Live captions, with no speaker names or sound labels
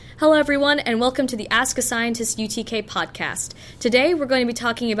Hello, everyone, and welcome to the Ask a Scientist UTK podcast. Today, we're going to be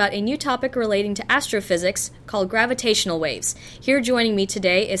talking about a new topic relating to astrophysics called gravitational waves. Here joining me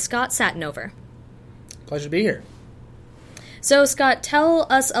today is Scott Satinover. Pleasure to be here. So, Scott, tell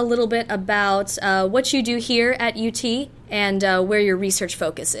us a little bit about what you do here at UT and where your research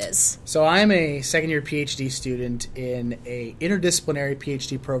focus is. So I'm a second-year PhD student in an interdisciplinary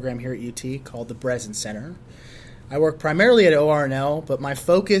PhD program here at UT called the Breslin Center. I work primarily at ORNL, but my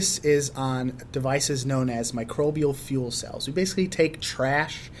focus is on devices known as microbial fuel cells. We basically take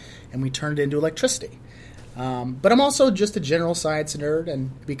trash and we turn it into electricity. But I'm also just a general science nerd,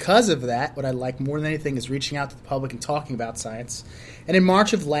 and because of that, what I like more than anything is reaching out to the public and talking about science. And in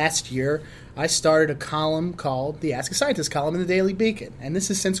March of last year, I started a column called the Ask a Scientist column in the Daily Beacon. And this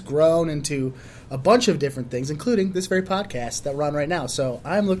has since grown into a bunch of different things, including this very podcast that we're on right now. So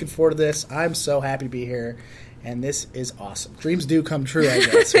I'm looking forward to this. I'm so happy to be here. And this is awesome. Dreams do come true, I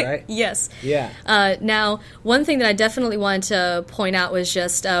guess, right? Yes. Yeah. Now, one thing that I definitely wanted to point out was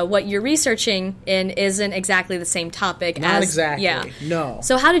just what you're researching in isn't exactly the same topic as... Not exactly. Yeah. No.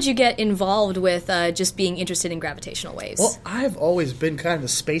 So how did you get involved with just being interested in gravitational waves? Well, I've always been kind of a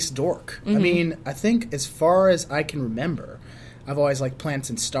space dork. Mm-hmm. I mean, I think as far as I can remember, I've always liked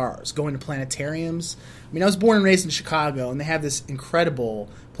planets and stars, going to planetariums. I mean, I was born and raised in Chicago, and they have this incredible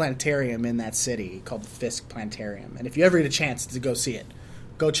planetarium in that city called the Fisk Planetarium. And if you ever get a chance to go see it,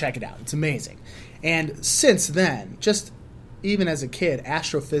 go check it out. It's amazing. And since then, just even as a kid,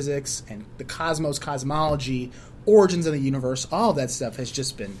 astrophysics and the cosmos, cosmology, origins of the universe, all of that stuff has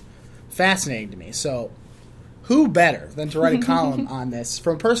just been fascinating to me. So who better than to write a column on this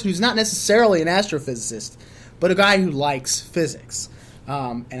from a person who's not necessarily an astrophysicist, but a guy who likes physics.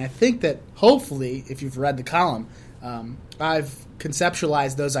 And I think that hopefully, if you've read the column, I've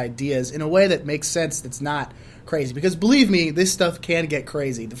conceptualized those ideas in a way that makes sense, that's not crazy. Because believe me, this stuff can get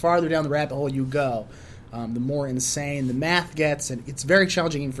crazy. The farther down the rabbit hole you go, the more insane the math gets. And it's very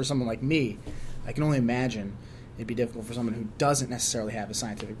challenging even for someone like me. I can only imagine it'd be difficult for someone who doesn't necessarily have a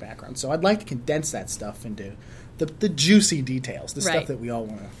scientific background. So I'd like to condense that stuff into the juicy details, the stuff that we all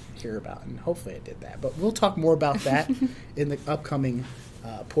want to hear about. And hopefully I did that. But we'll talk more about that in the upcoming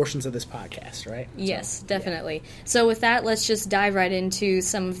portions of this podcast, right? Yes, so, definitely. Yeah. So with that, let's just dive right into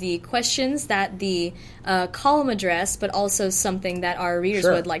some of the questions that the column addressed, but also something that our readers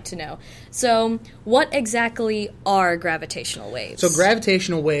would like to know. So what exactly are gravitational waves? So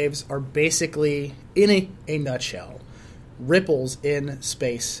gravitational waves are basically, in a nutshell, ripples in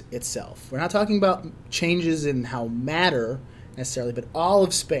space itself. We're not talking about changes in how matter necessarily, but all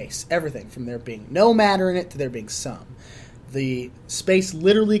of space, everything from there being no matter in it to there being some. The space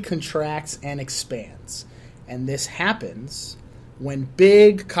literally contracts and expands. And this happens when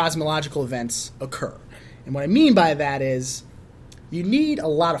big cosmological events occur. And what I mean by that is you need a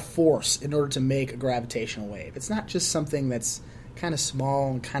lot of force in order to make a gravitational wave. It's not just something that's kind of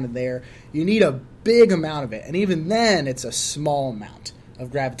small and kind of there. You need a big amount of it. And even then, it's a small amount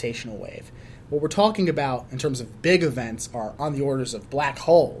of gravitational wave. What we're talking about in terms of big events are on the orders of black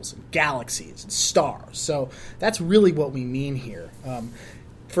holes and galaxies and stars. So that's really what we mean here.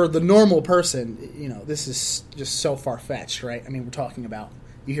 For the normal person, you know, this is just so far-fetched, right? I mean, we're talking about,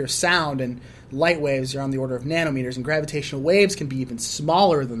 you hear sound and light waves are on the order of nanometers, and gravitational waves can be even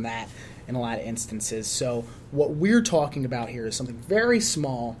smaller than that in a lot of instances. So what we're talking about here is something very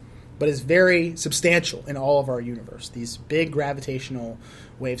small, but is very substantial in all of our universe. These big gravitational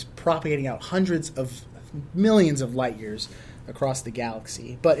waves propagating out hundreds of millions of light years across the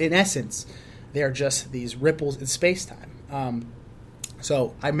galaxy. But in essence, they are just these ripples in space-time.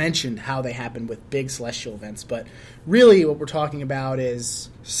 So I mentioned how they happen with big celestial events, but really what we're talking about is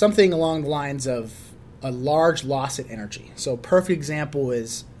something along the lines of a large loss in energy. So a perfect example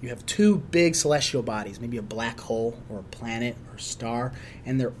is you have two big celestial bodies, maybe a black hole or a planet or a star,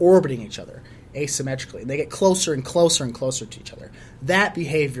 and they're orbiting each other asymmetrically. They get closer and closer and closer to each other. That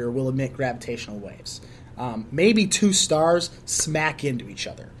behavior will emit gravitational waves. Maybe two stars smack into each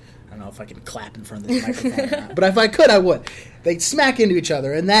other. I don't know if I can clap in front of this microphone or not, but if I could, I would. They smack into each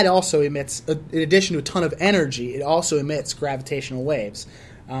other, and that also emits, in addition to a ton of energy, it also emits gravitational waves.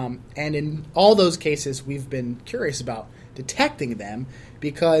 And in all those cases, we've been curious about detecting them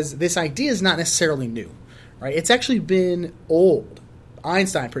because this idea is not necessarily new, right? It's actually been old.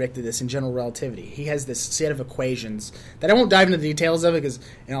 Einstein predicted this in general relativity. He has this set of equations that I won't dive into the details of it because,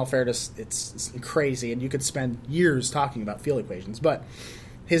 in all fairness, it's crazy, and you could spend years talking about field equations. But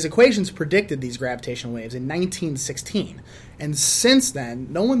his equations predicted these gravitational waves in 1916. And since then,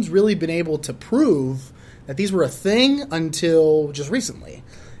 no one's really been able to prove that these were a thing until just recently.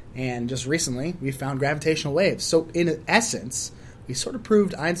 And just recently, we found gravitational waves. So in essence, we sort of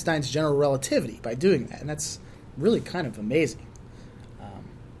proved Einstein's general relativity by doing that, and that's really kind of amazing.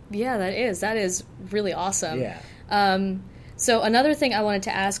 Yeah, that is really awesome. Yeah. So another thing I wanted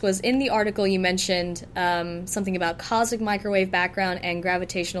to ask was, in the article you mentioned something about cosmic microwave background and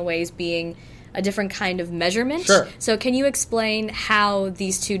gravitational waves being a different kind of measurement. Sure. So can you explain how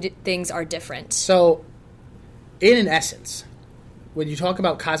these two things are different? So, in essence, when you talk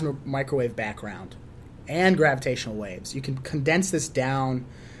about cosmic microwave background and gravitational waves, you can condense this down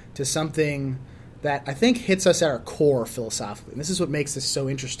to something that I think hits us at our core philosophically. And this is what makes this so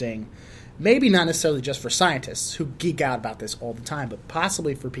interesting. Maybe not necessarily just for scientists who geek out about this all the time, but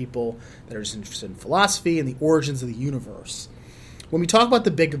possibly for people that are just interested in philosophy and the origins of the universe. When we talk about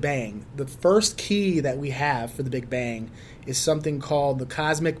the Big Bang, the first key that we have for the Big Bang is something called the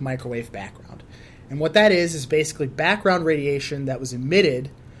cosmic microwave background. And what that is basically background radiation that was emitted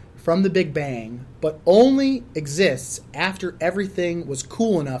from the Big Bang, but only exists after everything was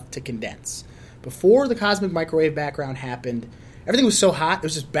cool enough to condense. Before the cosmic microwave background happened, everything was so hot, it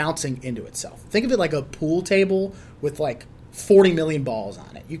was just bouncing into itself. Think of it like a pool table with like 40 million balls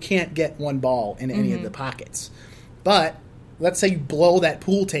on it. You can't get one ball in any of the pockets. But let's say you blow that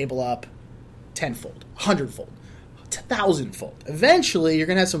pool table up 10-fold, 100-fold, 1,000-fold. Eventually, you're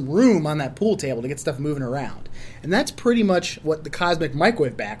going to have some room on that pool table to get stuff moving around. And that's pretty much what the cosmic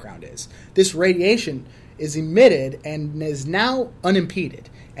microwave background is. This radiation is emitted and is now unimpeded.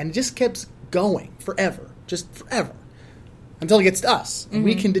 And it just keeps going forever, just forever, until it gets to us. And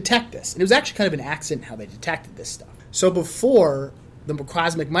we can detect this. And it was actually kind of an accident how they detected this stuff. So before the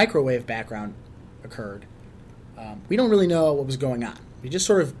cosmic microwave background occurred, we don't really know what was going on. We just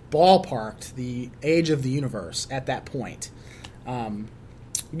sort of ballparked the age of the universe at that point,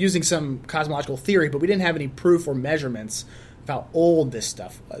 using some cosmological theory, but we didn't have any proof or measurements of how old this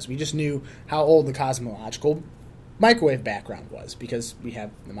stuff was. We just knew how old the cosmological microwave background was because we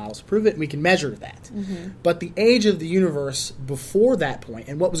have the models to prove it and we can measure that. But the age of the universe before that point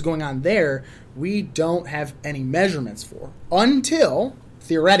and what was going on there, we don't have any measurements for until,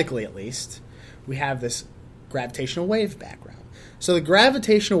 theoretically at least, we have this gravitational wave background. So the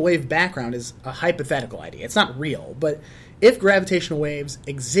gravitational wave background is a hypothetical idea. It's not real, but if gravitational waves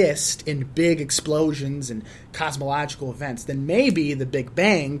exist in big explosions and cosmological events, then maybe the Big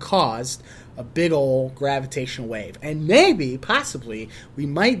Bang caused a big old gravitational wave. And maybe, possibly, we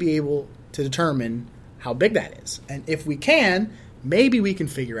might be able to determine how big that is. And if we can, maybe we can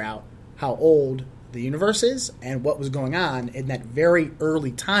figure out how old the universe is and what was going on in that very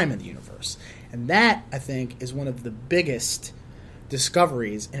early time in the universe. And that, I think, is one of the biggest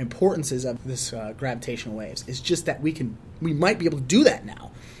discoveries and importances of this gravitational waves. Is just that we might be able to do that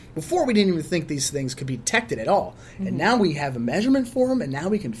now. Before, we didn't even think these things could be detected at all. And now we have a measurement for them, and now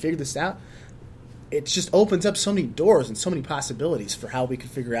we can figure this out. It just opens up so many doors and so many possibilities for how we could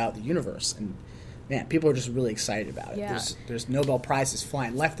figure out the universe. And, man, people are just really excited about it. Yeah. There's Nobel Prizes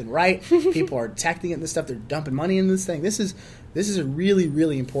flying left and right. People are detecting it and this stuff. They're dumping money into this thing. This is a really,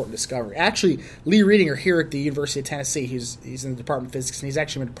 really important discovery. Actually, Lee Riedinger here at the University of Tennessee, he's in the Department of Physics, and he's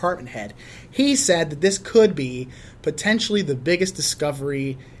actually a department head. He said that this could be potentially the biggest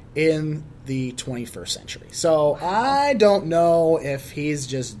discovery in the 21st century. So I don't know if he's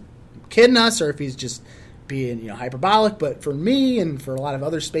just kidding us or if he's just being hyperbolic, but for me and for a lot of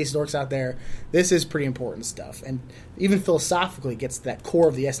other space dorks out there, this is pretty important stuff. And even philosophically gets to that core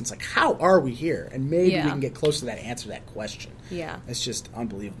of the essence, like how are we here? And maybe we can get close to that answer to that question. Yeah. It's just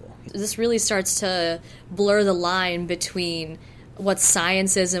unbelievable. This really starts to blur the line between what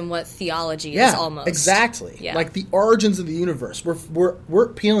science is and what theology is almost. Exactly. Yeah. Like the origins of the universe. We're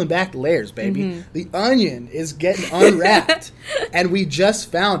peeling back the layers, baby. The onion is getting unwrapped. And we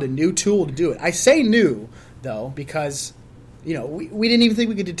just found a new tool to do it. I say new, though, because we didn't even think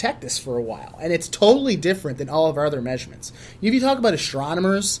we could detect this for a while. And it's totally different than all of our other measurements. If you talk about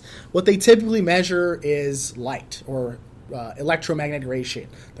astronomers, what they typically measure is light or electromagnetic radiation,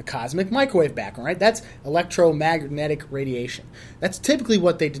 the cosmic microwave background, right? That's electromagnetic radiation. That's typically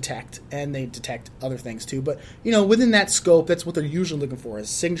what they detect, and they detect other things too. But, within that scope, that's what they're usually looking for, is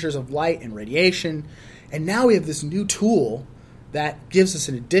signatures of light and radiation. And now we have this new tool that gives us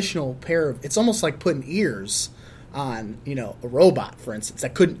an additional pair of, it's almost like putting ears on, a robot, for instance,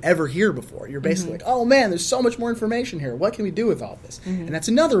 that couldn't ever hear before. You're basically like, oh man, there's so much more information here. What can we do with all this? And that's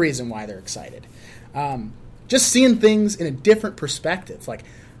another reason why they're excited. Just seeing things in a different perspective. Like,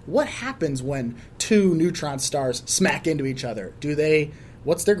 what happens when two neutron stars smack into each other?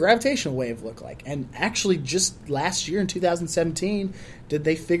 What's their gravitational wave look like? And actually, just last year in 2017, did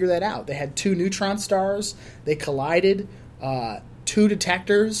they figure that out? They had two neutron stars. They collided. Two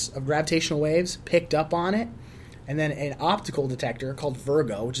detectors of gravitational waves picked up on it. and then an optical detector called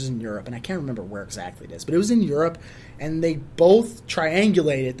Virgo, which is in Europe, and I can't remember where exactly it is, but it was in Europe, and they both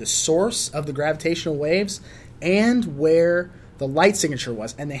triangulated the source of the gravitational waves and where the light signature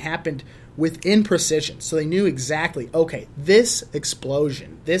was, and they happened within precision. So they knew exactly, okay, this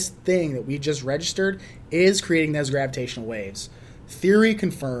explosion, this thing that we just registered is creating those gravitational waves. Theory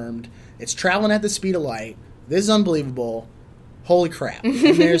confirmed. It's traveling at the speed of light. This is unbelievable. Holy crap.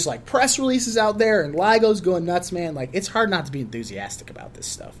 And there's like press releases out there and LIGO's going nuts, man. Like, it's hard not to be enthusiastic about this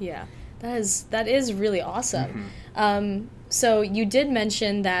stuff. Yeah, that is really awesome. So you did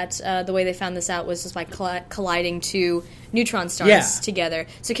mention that the way they found this out was just by colliding two neutron stars together.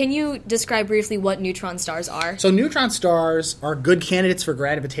 So can you describe briefly what neutron stars are? So neutron stars are good candidates for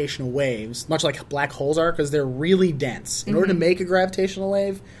gravitational waves, much like black holes are, because they're really dense. In order to make a gravitational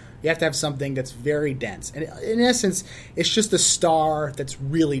wave, you have to have something that's very dense. And in essence, it's just a star that's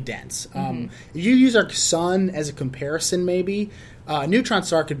really dense. If you use our sun as a comparison, maybe, a neutron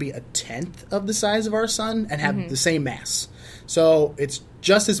star could be a tenth of the size of our sun and have the same mass. So it's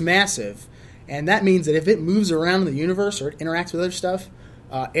just as massive, and that means that if it moves around in the universe or it interacts with other stuff,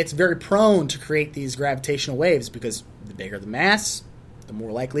 it's very prone to create these gravitational waves, because the bigger the mass, the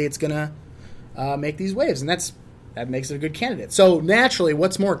more likely it's going to make these waves, and that makes it a good candidate. So naturally,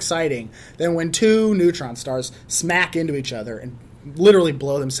 what's more exciting than when two neutron stars smack into each other and literally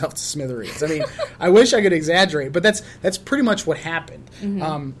blow themselves to smithereens? I mean, I wish I could exaggerate, but that's pretty much what happened.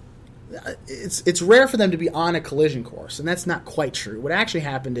 It's rare for them to be on a collision course, and that's not quite true. What actually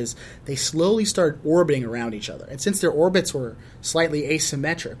happened is they slowly started orbiting around each other, and since their orbits were slightly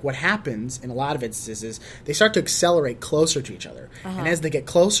asymmetric, what happens in a lot of instances is they start to accelerate closer to each other, and as they get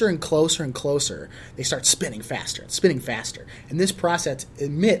closer and closer and closer, they start spinning faster and spinning faster, and this process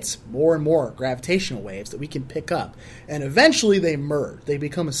emits more and more gravitational waves that we can pick up, and eventually they merge. They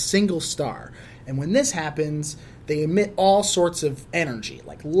become a single star, and when this happens, they emit all sorts of energy,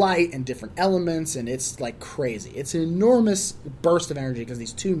 like light and different elements, and it's like crazy. It's an enormous burst of energy because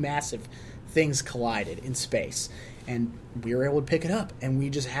these two massive things collided in space. And we were able to pick it up, and we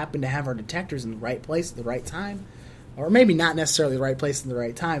just happened to have our detectors in the right place at the right time. Or maybe not necessarily the right place at the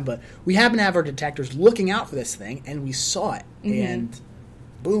right time, but we happened to have our detectors looking out for this thing, and we saw it. And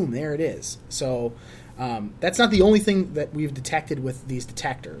boom, there it is. So that's not the only thing that we've detected with these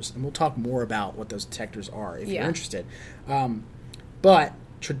detectors, and we'll talk more about what those detectors are if you're interested. But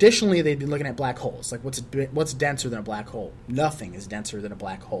traditionally, they've been looking at black holes. Like, what's denser than a black hole? Nothing is denser than a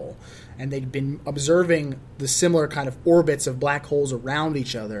black hole. And they've been observing the similar kind of orbits of black holes around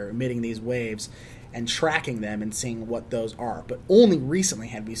each other, emitting these waves, and tracking them and seeing what those are. But only recently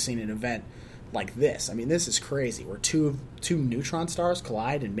have we seen an event like this. I mean, this is crazy, where two neutron stars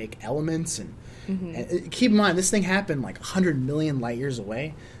collide and make elements. And keep in mind, this thing happened like 100 million light years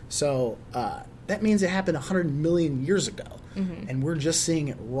away. So that means it happened 100 million years ago. And we're just seeing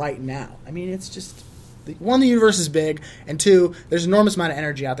it right now. I mean, it's just, one, the universe is big, and two, there's an enormous amount of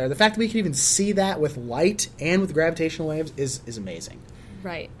energy out there. The fact that we can even see that with light and with gravitational waves is amazing.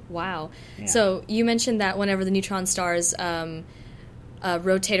 Right. Wow. Yeah. So you mentioned that whenever the neutron stars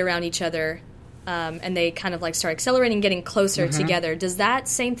rotate around each other, and they kind of like start accelerating, getting closer together. Does that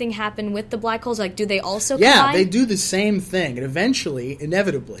same thing happen with the black holes? Like, do they also collide? Yeah, they do the same thing, and eventually,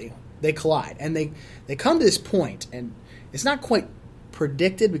 inevitably, they collide. And they come to this point, and it's not quite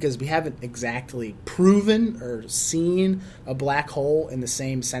predicted because we haven't exactly proven or seen a black hole in the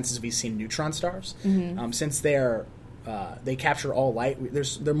same sense as we've seen neutron stars. Since they capture all light,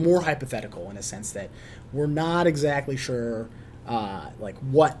 they're more hypothetical in a sense that we're not exactly sure like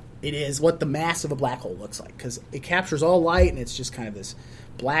what it is, what the mass of a black hole looks like, because it captures all light and it's just kind of this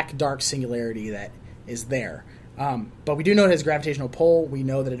black dark singularity that is there. But we do know it has a gravitational pull. We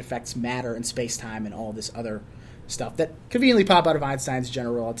know that it affects matter and space-time and all this other stuff that conveniently pop out of Einstein's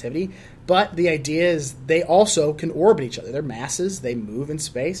general relativity. But the idea is they also can orbit each other. They're masses, they move in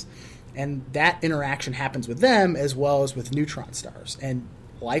space, and that interaction happens with them as well as with neutron stars. And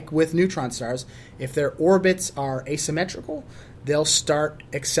like with neutron stars, if their orbits are asymmetrical, they'll start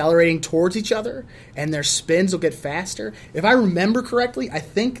accelerating towards each other, and their spins will get faster. If I remember correctly, I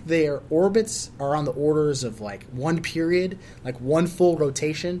think their orbits are on the orders of like one period, like one full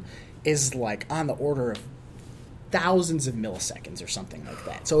rotation is like on the order of thousands of milliseconds or something like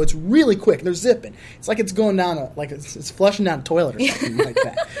that. So it's really quick. They're zipping. It's like it's going down like it's flushing down a toilet or something like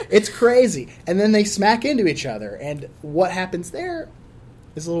that. It's crazy. And then they smack into each other, and what happens there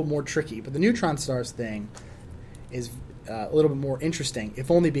is a little more tricky. But the neutron stars thing is a little bit more interesting, if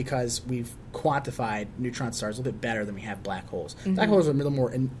only because we've quantified neutron stars a little bit better than we have black holes. Black holes are a little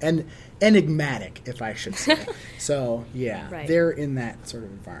more enigmatic, if I should say. So, yeah, they're in that sort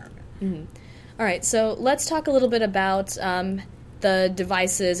of environment. All All right, so let's talk a little bit about the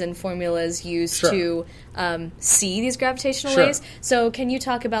devices and formulas used to see these gravitational waves. So can you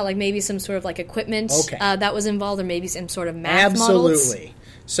talk about like maybe some sort of like equipment that was involved, or maybe some sort of math models? Absolutely.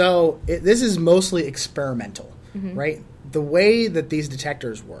 So this is mostly experimental, right? The way that these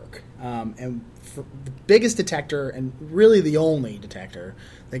detectors work, and for the biggest detector and really the only detector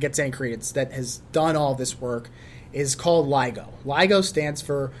that gets any credence that has done all this work is called LIGO. LIGO stands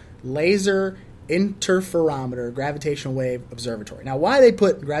for Laser Interferometer Gravitational Wave Observatory. Now, why they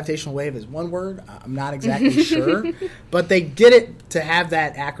put gravitational wave as one word, I'm not exactly sure, but they get it to have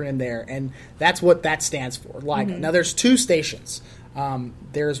that acronym there, and that's what that stands for, LIGO. Now, there's two stations.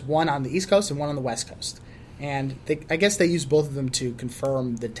 There's one on the East Coast and one on the West Coast, and I guess they use both of them to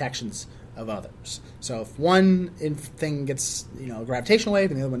confirm the detections of others. So if one thing gets a gravitational wave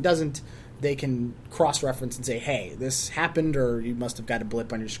and the other one doesn't, they can cross-reference and say, hey, this happened, or you must have got a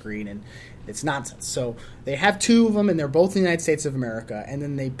blip on your screen, and it's nonsense. So they have two of them, and they're both in the United States of America, and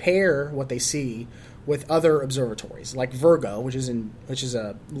then they pair what they see with other observatories, like Virgo, which is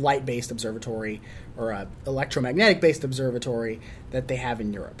a light-based observatory, or a electromagnetic-based observatory that they have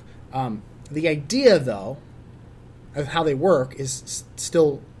in Europe. The idea, though, of how they work is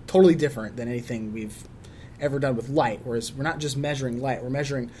still totally different than anything we've ever done with light, whereas we're not just measuring light, we're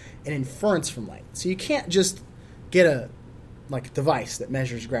measuring an inference from light. So you can't just get a device that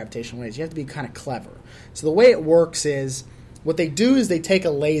measures gravitational waves. You have to be kind of clever. So the way it works is, what they do is they take a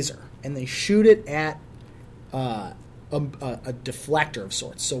laser and they shoot it at a deflector of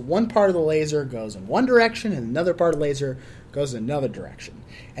sorts. So one part of the laser goes in one direction and another part of the laser goes in another direction.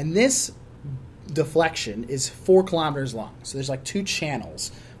 And this deflection is 4 kilometers long. So there's like 2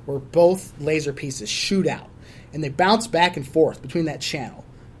 channels where both laser pieces shoot out, and they bounce back and forth between that channel.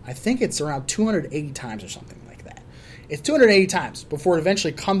 I think it's around 280 times or something like that. It's 280 times before it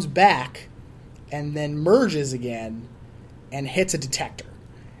eventually comes back and then merges again and hits a detector.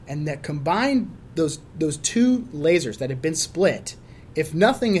 And that combined, those 2 lasers that have been split, if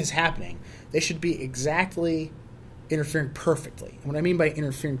nothing is happening, they should be exactly interfering perfectly. And what I mean by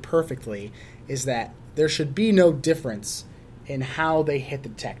interfering perfectly is that there should be no difference in how they hit the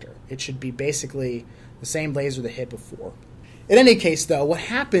detector. It should be basically the same laser that hit before. In any case, though, what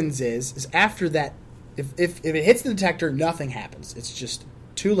happens is after that, if it hits the detector, nothing happens. It's just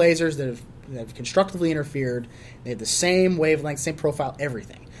 2 lasers that have constructively interfered. They have the same wavelength, same profile,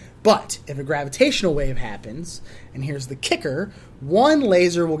 everything. But if a gravitational wave happens, and here's the kicker, one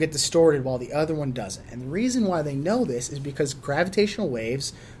laser will get distorted while the other one doesn't. And the reason why they know this is because gravitational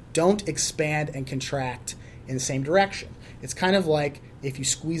waves don't expand and contract in the same direction. It's kind of like if you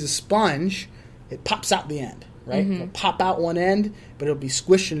squeeze a sponge, it pops out the end, right? It'll pop out one end, but it'll be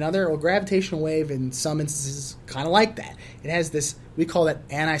squished in another. Well, gravitational wave in some instances is kind of like that. It has this, we call that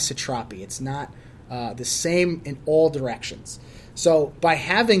anisotropy. It's not the same in all directions. So by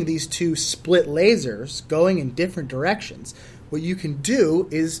having these 2 split lasers going in different directions, what you can do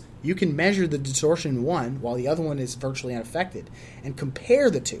is you can measure the distortion in one while the other one is virtually unaffected and compare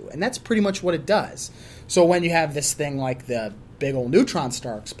the 2. And that's pretty much what it does. So when you have this thing like the big old neutron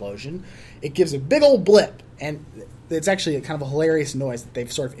star explosion, it gives a big old blip. And it's actually a kind of a hilarious noise that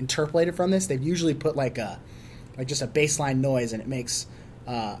they've sort of interpolated from this. They've usually put like just a baseline noise, and it makes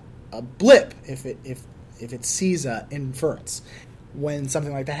a blip if it sees an inference. When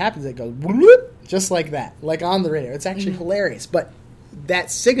something like that happens, it goes whoop, just like that, like on the radio. It's actually hilarious. But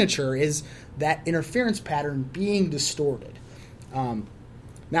that signature is that interference pattern being distorted.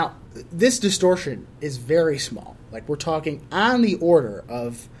 Now, this distortion is very small. Like, we're talking on the order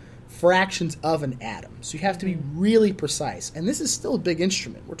of fractions of an atom. So you have to be really precise. And this is still a big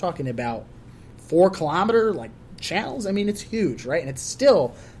instrument. We're talking about 4-kilometer channels. I mean, it's huge, right? And it's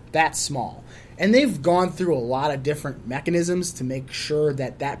still that small. And they've gone through a lot of different mechanisms to make sure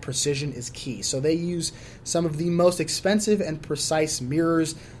that precision is key. So they use some of the most expensive and precise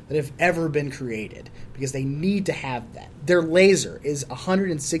mirrors that have ever been created because they need to have that. Their laser is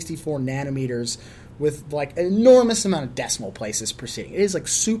 164 nanometers with an enormous amount of decimal places preceding. It is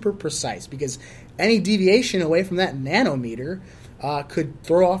super precise because any deviation away from that nanometer could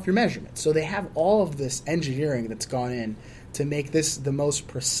throw off your measurement. So they have all of this engineering that's gone in to make this the most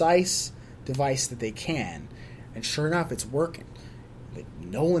precise device that they can, and sure enough, it's working.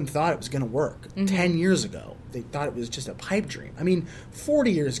 No one thought it was going to work. 10 years ago, they thought it was just a pipe dream. I mean,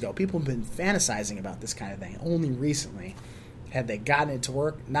 40 years ago, people have been fantasizing about this kind of thing. Only recently had they gotten it to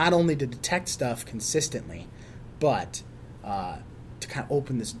work, not only to detect stuff consistently, but to kind of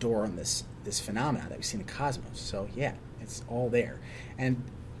open this door on this phenomena that we see in the cosmos. So yeah, it's all there. And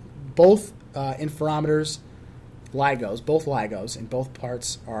both interferometers, LIGOs, both LIGOs in both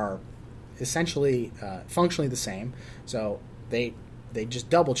parts are essentially functionally the same. So they just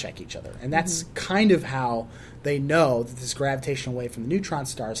double check each other. And that's kind of how they know that this gravitational wave from the neutron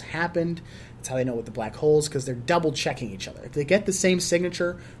stars happened. That's how they know with the black holes, because they're double checking each other. If they get the same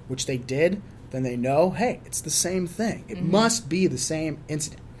signature, which they did, then they know, hey, it's the same thing. It must be the same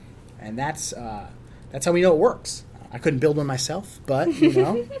incident. And that's how we know it works. I couldn't build one myself, but,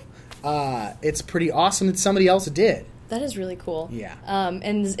 it's pretty awesome that somebody else did. That is really cool. Yeah.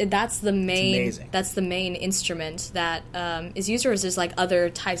 And that's the main instrument that is used, or is there like other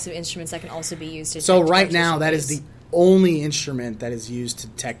types of instruments that can also be used to So detect right now, that waves? is the only instrument that is used to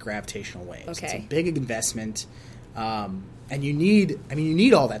detect gravitational waves. Okay. It's a big investment. And you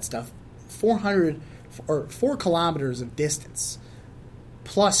need all that stuff. 400 or 4 kilometers of distance,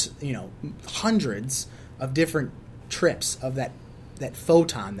 plus, hundreds of different trips of that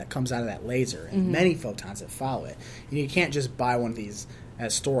photon that comes out of that laser, and many photons that follow it. You can't just buy one of these at a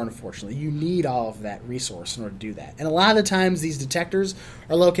store, unfortunately. You need all of that resource in order to do that. And a lot of the times, these detectors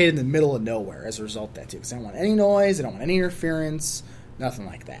are located in the middle of nowhere as a result of that, too, because they don't want any noise, they don't want any interference, nothing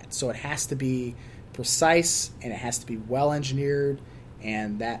like that. So it has to be precise, and it has to be well-engineered,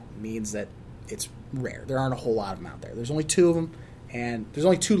 and that means that it's rare. There aren't a whole lot of them out there. There's only 2 of them, and there's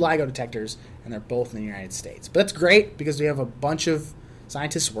only 2 LIGO detectors, and they're both in the United States. But that's great, because we have a bunch of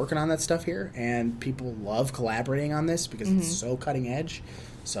scientists working on that stuff here, and people love collaborating on this because it's so cutting edge.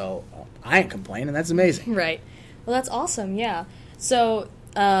 So I ain't complaining. That's amazing. Right. Well, that's awesome, yeah. So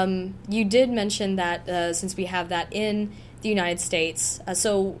you did mention that since we have that in the United States,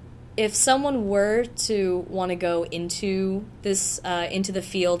 so if someone were to want to go into this, into the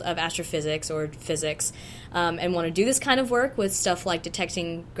field of astrophysics or physics, and want to do this kind of work with stuff like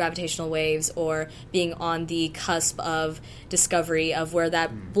detecting gravitational waves or being on the cusp of discovery of where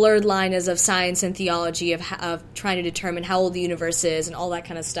that blurred line is of science and theology of trying to determine how old the universe is and all that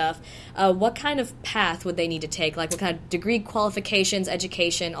kind of stuff, what kind of path would they need to take? Like what kind of degree qualifications,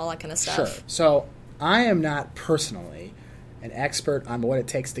 education, all that kind of stuff? Sure. So I am not personally an expert on what it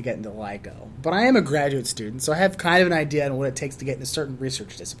takes to get into LIGO, but I am a graduate student, so I have kind of an idea on what it takes to get into certain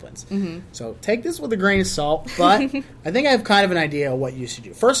research disciplines. So take this with a grain of salt, but I think I have kind of an idea of what you should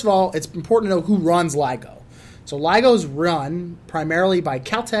do. First of all, it's important to know who runs LIGO. So LIGO is run primarily by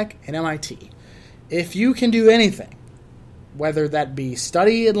Caltech and MIT. If you can do anything, whether that be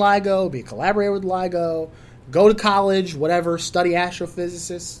study at LIGO, be a collaborator with LIGO, go to college, whatever, study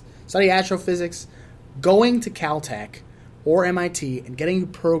astrophysics, going to Caltech or MIT and getting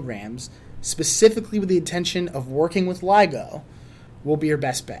programs specifically with the intention of working with LIGO will be your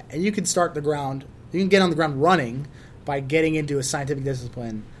best bet. And you can you can get on the ground running by getting into a scientific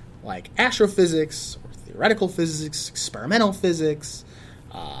discipline like astrophysics or theoretical physics, experimental physics.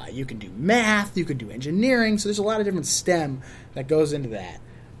 You can do math, you can do engineering, so there's a lot of different STEM that goes into that.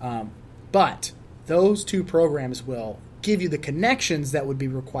 But those 2 programs will give you the connections that would be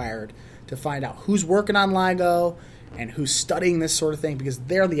required to find out who's working on LIGO and who's studying this sort of thing, because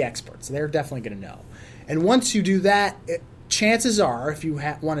they're the experts. They're definitely going to know. And once you do that, chances are, if you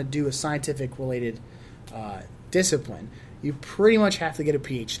want to do a scientific-related discipline, you pretty much have to get a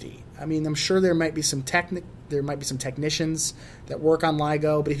PhD. I mean, I'm sure there might be some technicians that work on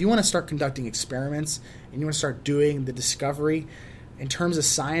LIGO, but if you want to start conducting experiments and you want to start doing the discovery, in terms of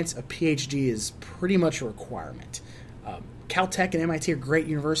science, a PhD is pretty much a requirement. Caltech and MIT are great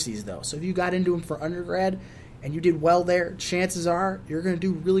universities, though, so if you got into them for undergrad and you did well there, chances are you're going to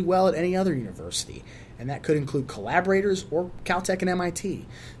do really well at any other university. And that could include collaborators or Caltech and MIT.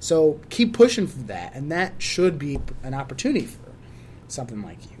 So keep pushing for that, and that should be an opportunity for something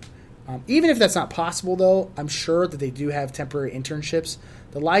like you. Even if that's not possible, though, I'm sure that they do have temporary internships.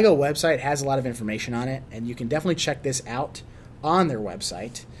 The LIGO website has a lot of information on it, and you can definitely check this out on their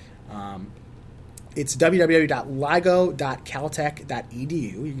website. It's www.ligo.caltech.edu.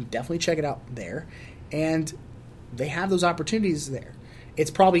 You can definitely check it out there. And they have those opportunities there. It's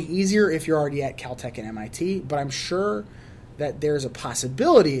probably easier if you're already at Caltech and MIT, but I'm sure that there's a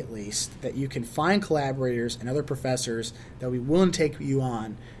possibility, at least, that you can find collaborators and other professors that will be willing to take you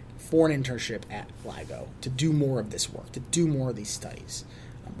on for an internship at LIGO to do more of this work, to do more of these studies.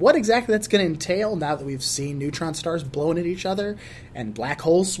 What exactly that's going to entail now that we've seen neutron stars blowing at each other and black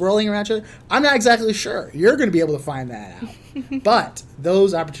holes swirling around each other, I'm not exactly sure. You're going to be able to find that out. But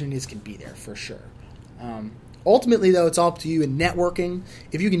those opportunities can be there for sure. Ultimately, though, it's all up to you in networking.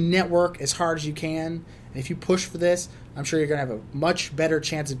 If you can network as hard as you can, and if you push for this, I'm sure you're going to have a much better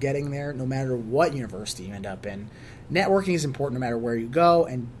chance of getting there no matter what university you end up in. Networking is important no matter where you go,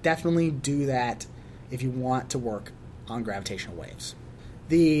 and definitely do that if you want to work on gravitational waves.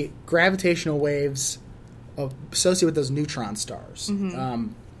 The gravitational waves associated with those neutron stars,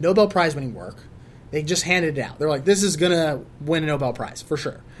 Nobel Prize winning work. They just handed it out. They're like, this is going to win a Nobel Prize, for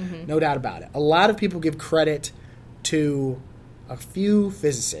sure. No doubt about it. A lot of people give credit to a few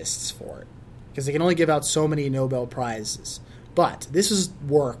physicists for it, because they can only give out so many Nobel Prizes. But this is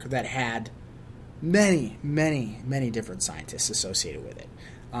work that had many, many, many different scientists associated with it.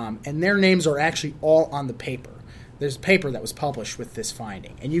 And their names are actually all on the paper. There's a paper that was published with this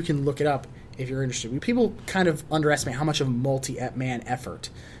finding, and you can look it up if you're interested. People kind of underestimate how much of a multi-man effort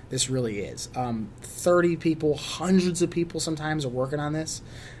this really is. 30 people, hundreds of people sometimes are working on this.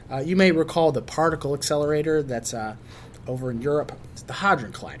 You may recall the particle accelerator that's over in Europe. It's the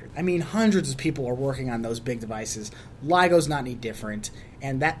Hadron Collider. I mean, hundreds of people are working on those big devices. LIGO's not any different,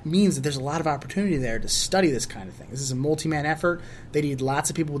 and that means that there's a lot of opportunity there to study this kind of thing. This is a multi-man effort. They need lots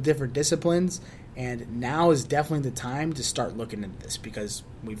of people with different disciplines, and now is definitely the time to start looking into this, because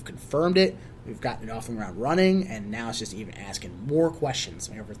we've confirmed it, we've gotten it off the ground running, and now it's just even asking more questions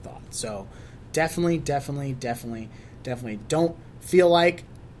than I ever thought. So definitely don't feel like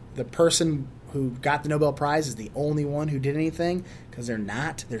the person who got the Nobel Prize is the only one who did anything, because they're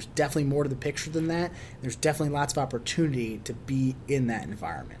not. There's definitely more to the picture than that. There's definitely lots of opportunity to be in that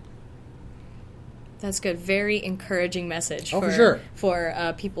environment. That's good. Very encouraging message for sure.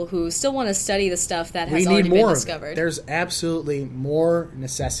 For people who still want to study the stuff that has already been discovered. There's absolutely more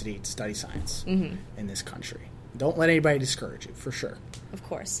necessity to study science in this country. Don't let anybody discourage you, for sure. Of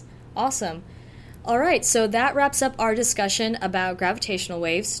course. Awesome. All right, so that wraps up our discussion about gravitational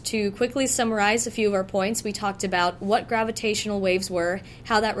waves. To quickly summarize a few of our points, we talked about what gravitational waves were,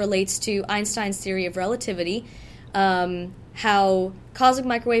 how that relates to Einstein's theory of relativity, how cosmic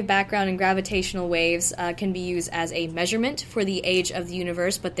microwave background and gravitational waves can be used as a measurement for the age of the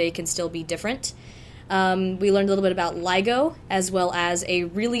universe, but they can still be different. We learned a little bit about LIGO, as well as a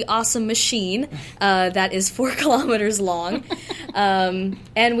really awesome machine that is 4 kilometers long.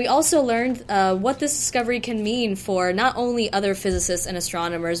 And we also learned what this discovery can mean for not only other physicists and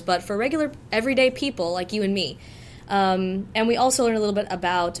astronomers, but for regular, everyday people like you and me. And we also learned a little bit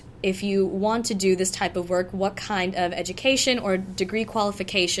about, if you want to do this type of work, what kind of education or degree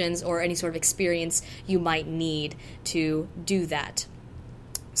qualifications or any sort of experience you might need to do that.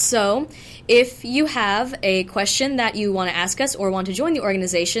 So, if you have a question that you want to ask us or want to join the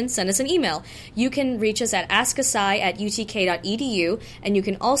organization, send us an email. You can reach us at askasci@utk.edu, and you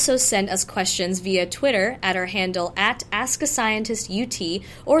can also send us questions via Twitter at our handle @AskAScientistUT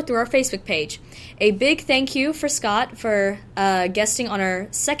or through our Facebook page. A big thank you for Scott for guesting on our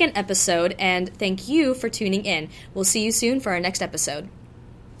second episode, and thank you for tuning in. We'll see you soon for our next episode.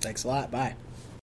 Thanks a lot. Bye.